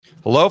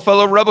Hello,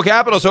 fellow Rebel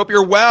Capitalists. Hope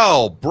you're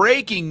well.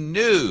 Breaking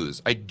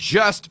news. I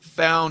just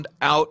found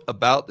out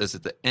about this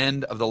at the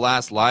end of the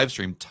last live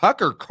stream.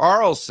 Tucker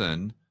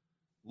Carlson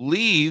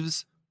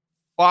leaves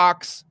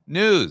Fox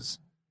News.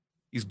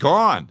 He's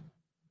gone.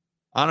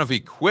 I don't know if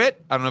he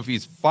quit. I don't know if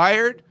he's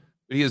fired,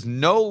 but he is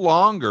no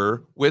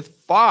longer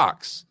with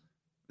Fox.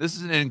 This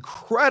is an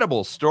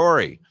incredible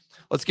story.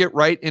 Let's get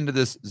right into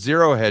this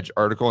Zero Hedge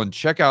article and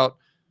check out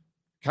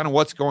kind of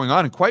what's going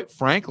on. And quite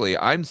frankly,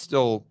 I'm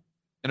still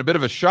in a bit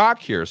of a shock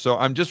here. So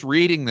I'm just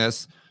reading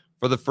this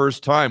for the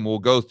first time. We'll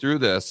go through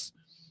this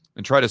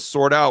and try to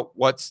sort out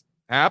what's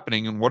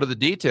happening and what are the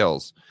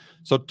details.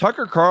 So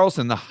Tucker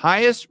Carlson, the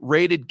highest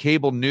rated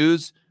cable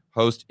news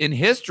host in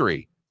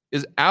history,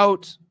 is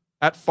out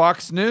at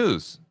Fox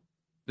News.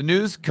 The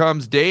news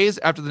comes days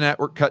after the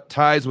network cut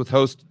ties with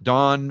host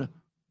Don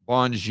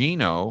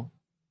Bongino.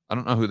 I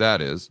don't know who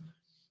that is.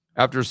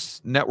 After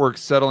network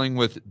settling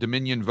with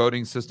Dominion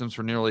voting systems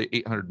for nearly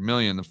 $800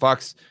 million, the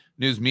Fox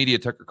News media,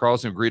 Tucker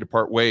Carlson, agreed to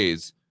part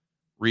ways,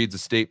 reads a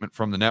statement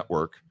from the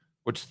network,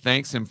 which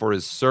thanks him for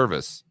his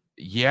service.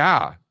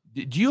 Yeah.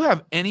 Do you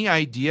have any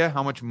idea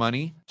how much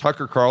money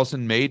Tucker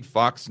Carlson made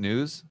Fox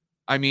News?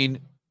 I mean,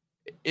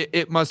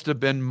 it must have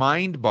been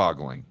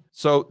mind-boggling.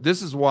 So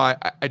this is why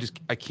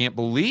I can't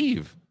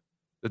believe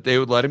that they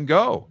would let him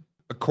go.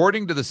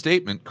 According to the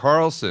statement,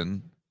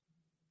 Carlson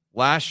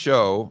last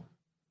show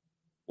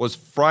was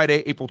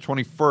Friday, April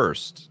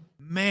 21st.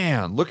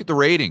 Man, look at the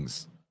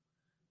ratings.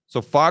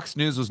 So Fox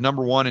News was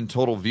number one in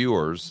total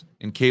viewers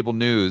in cable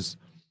news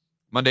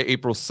Monday,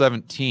 April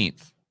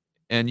 17th.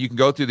 And you can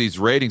go through these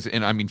ratings,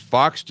 and I mean,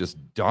 Fox just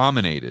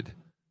dominated.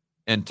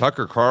 And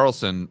Tucker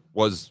Carlson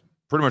was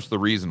pretty much the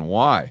reason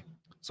why.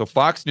 So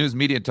Fox News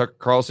Media and Tucker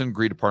Carlson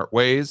agreed to part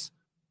ways.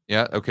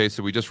 Yeah, okay,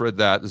 so we just read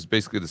that. This is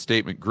basically the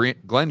statement.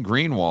 Glenn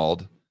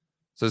Greenwald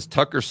says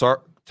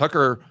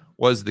Tucker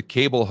was the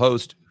cable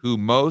host who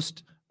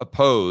most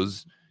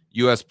opposed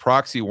U.S.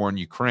 proxy war in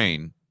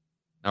Ukraine.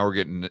 Now we're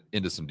getting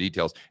into some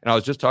details. And I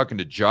was just talking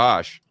to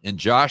Josh, and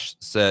Josh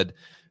said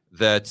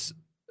that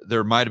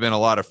there might have been a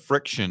lot of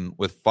friction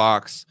with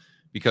Fox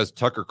because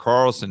Tucker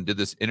Carlson did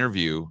this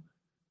interview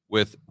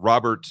with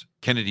Robert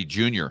Kennedy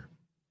Jr.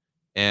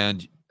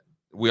 And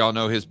we all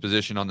know his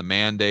position on the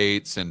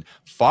mandates. And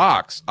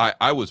Fox,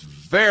 I was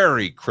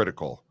very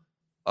critical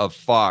of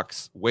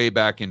Fox way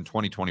back in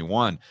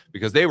 2021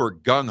 because they were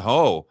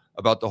gung-ho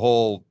about the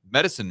whole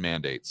medicine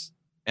mandates.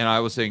 And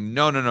I was saying,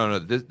 no.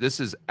 This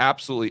is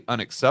absolutely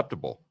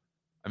unacceptable.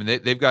 I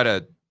mean, they've got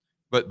to,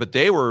 but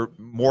they were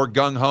more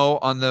gung-ho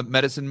on the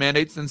medicine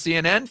mandates than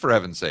CNN, for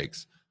heaven's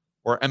sakes,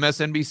 or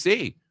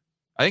MSNBC.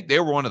 I think they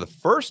were one of the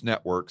first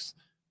networks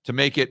to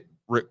make it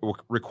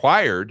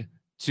required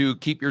to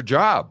keep your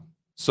job.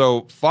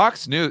 So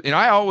Fox News, and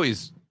I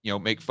always,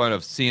 make fun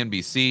of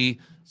CNBC,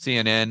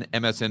 CNN,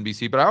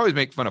 MSNBC, but I always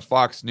make fun of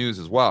Fox News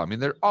as well. I mean,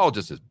 they're all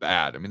just as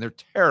bad. I mean, they're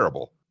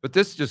terrible. But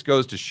this just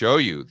goes to show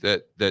you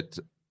that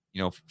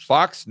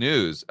Fox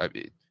News,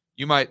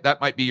 that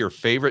might be your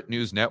favorite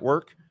news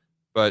network,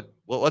 but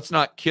let's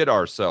not kid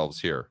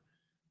ourselves here.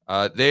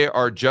 They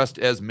are just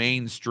as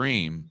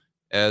mainstream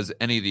as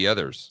any of the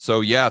others.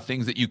 So yeah,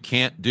 things that you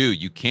can't do.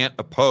 You can't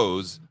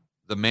oppose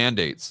the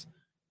mandates.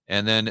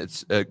 And then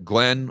it's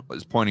Glenn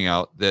was pointing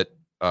out that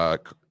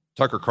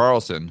Tucker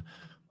Carlson,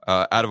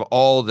 out of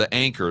all the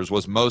anchors,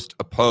 was most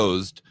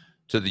opposed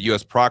to the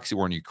U.S. proxy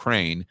war in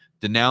Ukraine,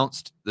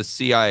 denounced the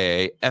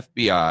CIA,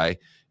 FBI,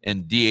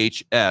 and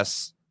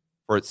DHS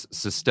for its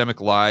systemic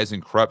lies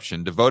and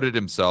corruption, devoted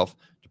himself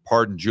to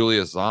pardon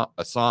Julian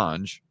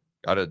Assange,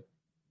 got to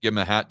give him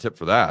a hat tip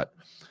for that,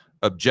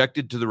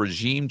 objected to the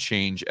regime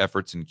change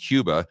efforts in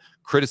Cuba,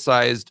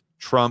 criticized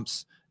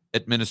Trump's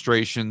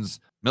administration's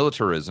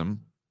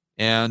militarism,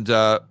 and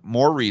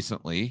more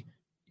recently,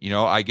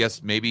 I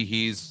guess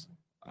maybe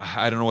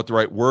I don't know what the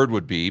right word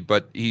would be,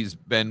 but he's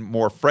been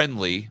more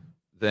friendly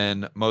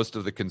than most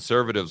of the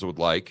conservatives would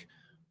like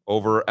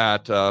over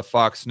at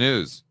Fox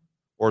News,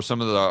 or some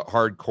of the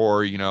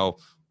hardcore,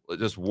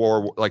 just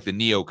war, like the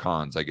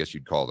neocons, I guess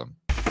you'd call them.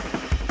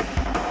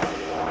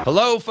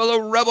 Hello,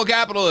 fellow rebel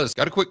capitalists.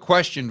 Got a quick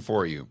question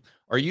for you.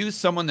 Are you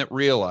someone that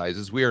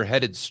realizes we are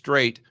headed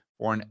straight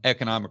for an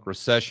economic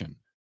recession,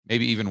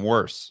 maybe even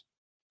worse?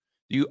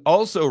 Do you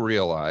also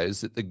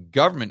realize that the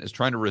government is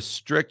trying to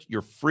restrict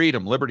your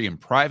freedom, liberty, and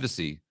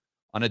privacy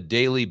on a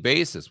daily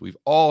basis? We've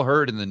all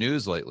heard in the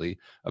news lately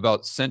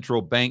about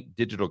central bank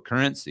digital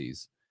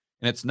currencies,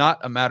 and it's not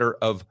a matter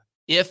of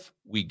if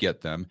we get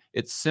them,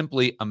 it's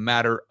simply a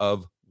matter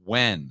of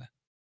when.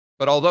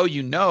 But although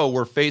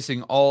we're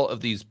facing all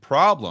of these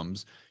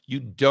problems,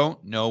 you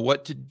don't know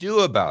what to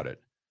do about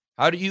it.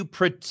 How do you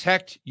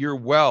protect your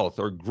wealth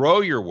or grow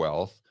your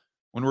wealth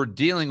when we're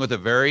dealing with a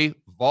very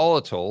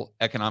volatile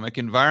economic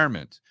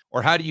environment?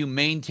 Or how do you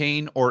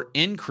maintain or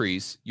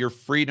increase your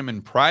freedom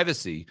and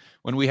privacy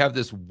when we have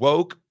this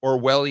woke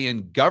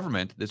Orwellian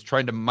government that's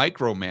trying to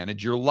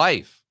micromanage your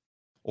life?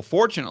 Well,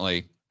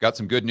 fortunately, got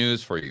some good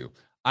news for you.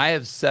 I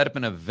have set up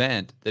an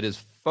event that is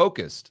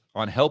focused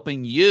on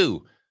helping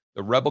you,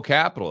 the rebel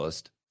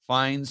capitalist,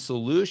 find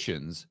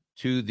solutions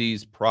to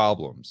these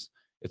problems.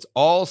 It's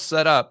all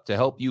set up to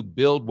help you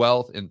build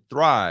wealth and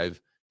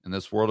thrive in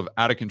this world of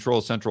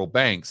out-of-control central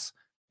banks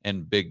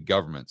and big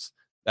governments.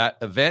 That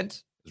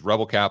event is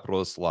Rebel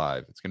Capitalists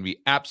Live. It's going to be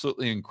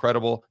absolutely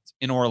incredible. It's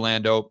in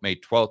Orlando, May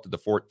 12th to the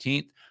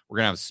 14th. We're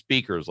going to have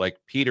speakers like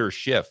Peter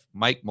Schiff,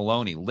 Mike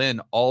Maloney,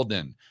 Lynn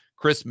Alden,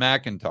 Chris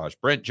McIntosh,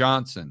 Brent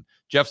Johnson,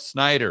 Jeff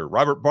Snyder,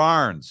 Robert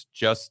Barnes,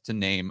 just to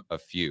name a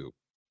few.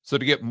 So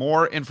to get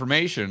more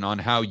information on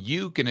how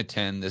you can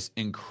attend this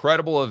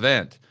incredible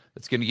event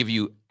that's going to give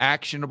you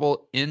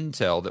actionable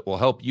intel that will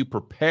help you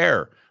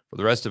prepare for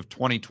the rest of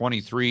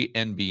 2023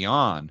 and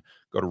beyond,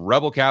 go to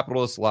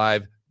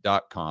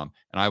rebelcapitalistlive.com,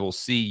 and I will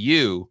see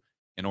you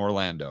in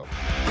Orlando.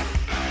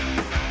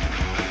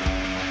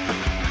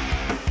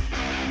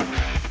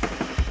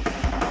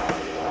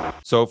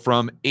 So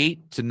from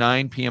 8 to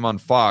 9 p.m. on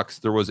Fox,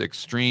 there was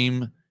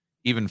extreme,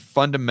 even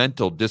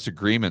fundamental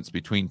disagreements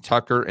between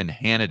Tucker and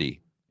Hannity.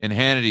 And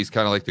Hannity's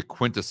kind of like the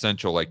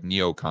quintessential like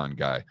neocon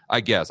guy.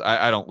 I guess.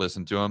 I don't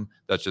listen to him.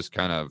 That's just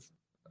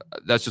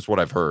what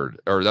I've heard.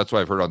 Or that's what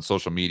I've heard on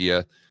social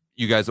media.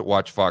 You guys that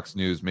watch Fox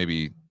News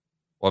maybe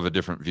will have a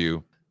different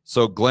view.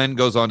 So Glenn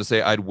goes on to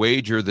say, I'd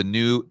wager the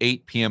new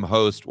 8 p.m.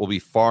 host will be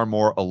far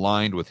more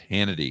aligned with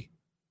Hannity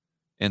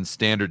and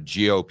standard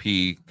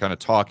GOP kind of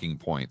talking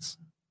points.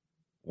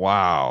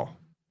 Wow.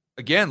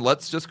 Again,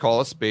 let's just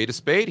call a spade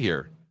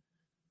here.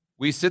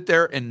 We sit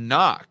there and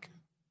knock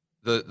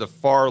the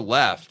far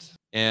left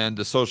and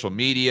the social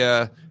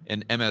media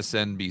and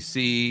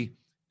MSNBC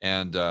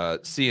and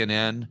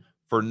CNN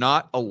for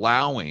not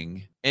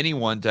allowing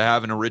anyone to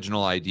have an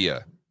original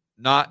idea,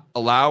 not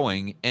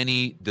allowing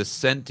any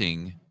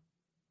dissenting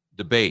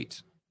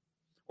debate,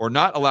 or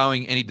not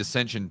allowing any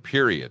dissension,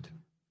 period,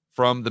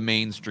 from the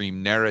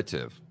mainstream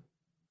narrative.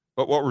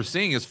 But what we're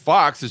seeing is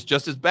Fox is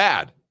just as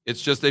bad.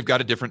 It's just they've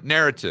got a different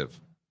narrative,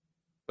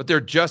 but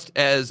they're just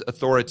as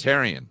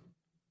authoritarian.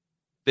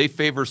 They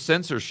favor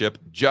censorship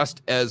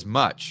just as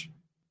much.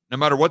 No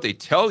matter what they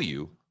tell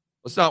you,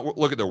 let's not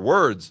look at their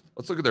words.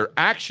 Let's look at their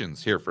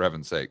actions here, for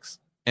heaven's sakes.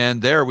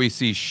 And there we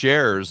see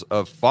shares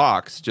of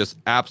Fox just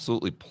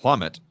absolutely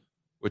plummet,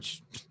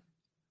 which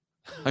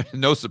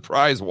no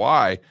surprise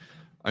why.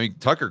 I mean,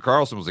 Tucker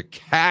Carlson was a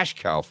cash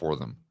cow for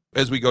them.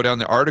 As we go down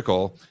the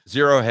article,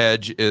 Zero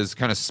Hedge is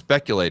kind of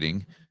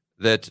speculating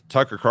that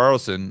Tucker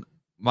Carlson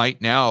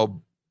might now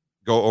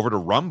go over to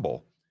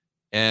Rumble.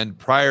 And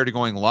prior to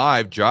going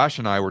live, Josh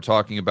and I were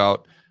talking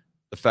about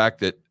the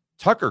fact that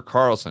Tucker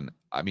Carlson,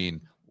 I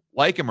mean,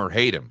 like him or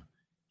hate him,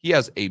 he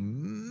has a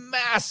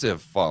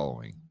massive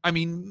following. I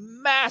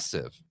mean,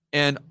 massive.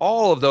 And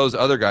all of those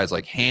other guys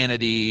like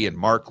Hannity and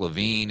Mark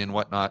Levine and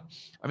whatnot,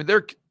 I mean,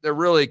 they're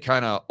really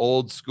kind of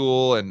old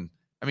school. And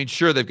I mean,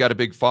 sure, they've got a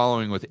big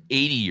following with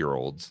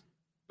 80-year-olds,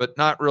 but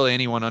not really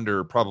anyone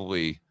under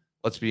probably,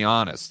 let's be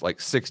honest, like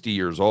 60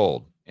 years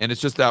old. And it's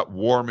just that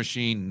war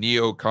machine,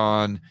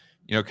 neocon,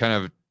 kind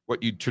of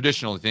what you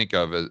traditionally think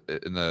of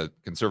in the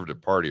conservative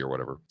party or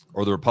whatever,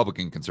 or the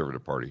Republican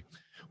conservative party,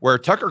 where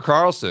Tucker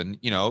Carlson,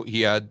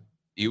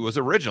 he was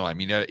original. I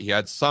mean, he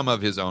had some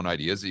of his own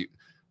ideas.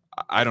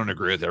 I don't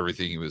agree with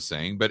everything he was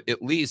saying, but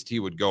at least he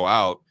would go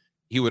out.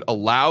 He would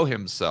allow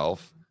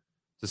himself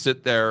to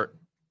sit there,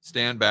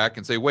 stand back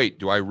and say, wait,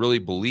 do I really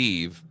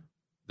believe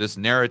this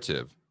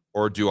narrative,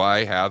 or do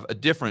I have a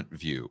different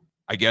view?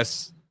 I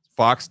guess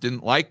Fox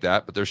didn't like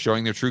that, but they're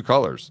showing their true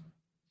colors.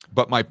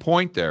 But my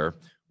point there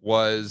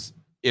was,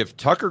 if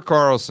Tucker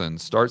Carlson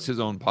starts his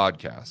own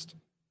podcast,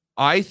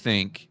 I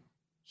think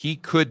he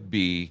could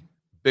be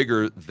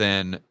bigger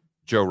than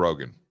Joe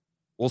Rogan.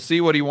 We'll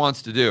see what he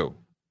wants to do.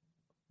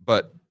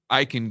 But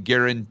I can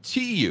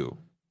guarantee you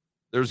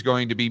there's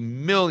going to be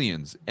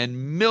millions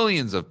and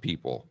millions of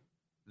people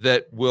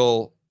that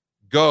will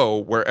go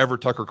wherever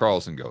Tucker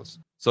Carlson goes.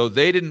 So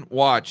they didn't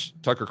watch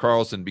Tucker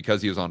Carlson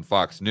because he was on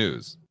Fox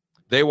News.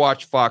 They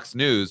watched Fox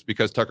News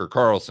because Tucker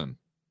Carlson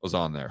was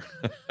on there.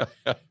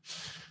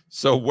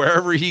 So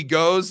wherever he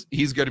goes,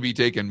 he's going to be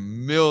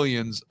taking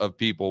millions of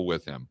people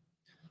with him.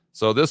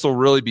 So this will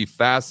really be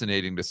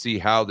fascinating to see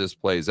how this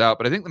plays out.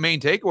 But I think the main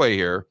takeaway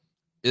here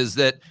is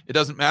that it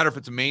doesn't matter if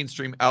it's a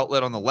mainstream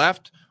outlet on the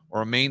left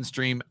or a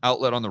mainstream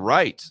outlet on the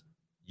right.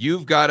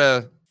 You've got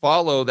to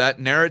follow that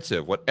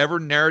narrative. Whatever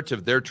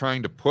narrative they're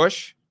trying to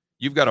push,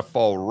 you've got to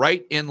fall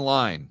right in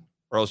line,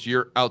 or else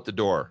you're out the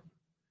door.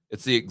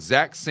 It's the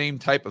exact same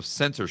type of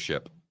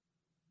censorship.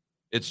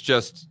 It's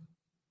just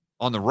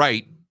on the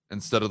right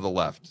instead of the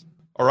left.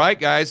 All right,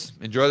 guys,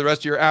 enjoy the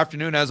rest of your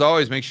afternoon. As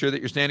always, make sure that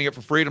you're standing up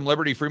for freedom,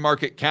 liberty, free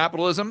market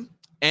capitalism,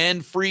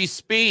 and free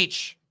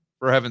speech,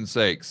 for heaven's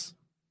sakes.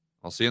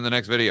 I'll see you in the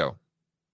next video.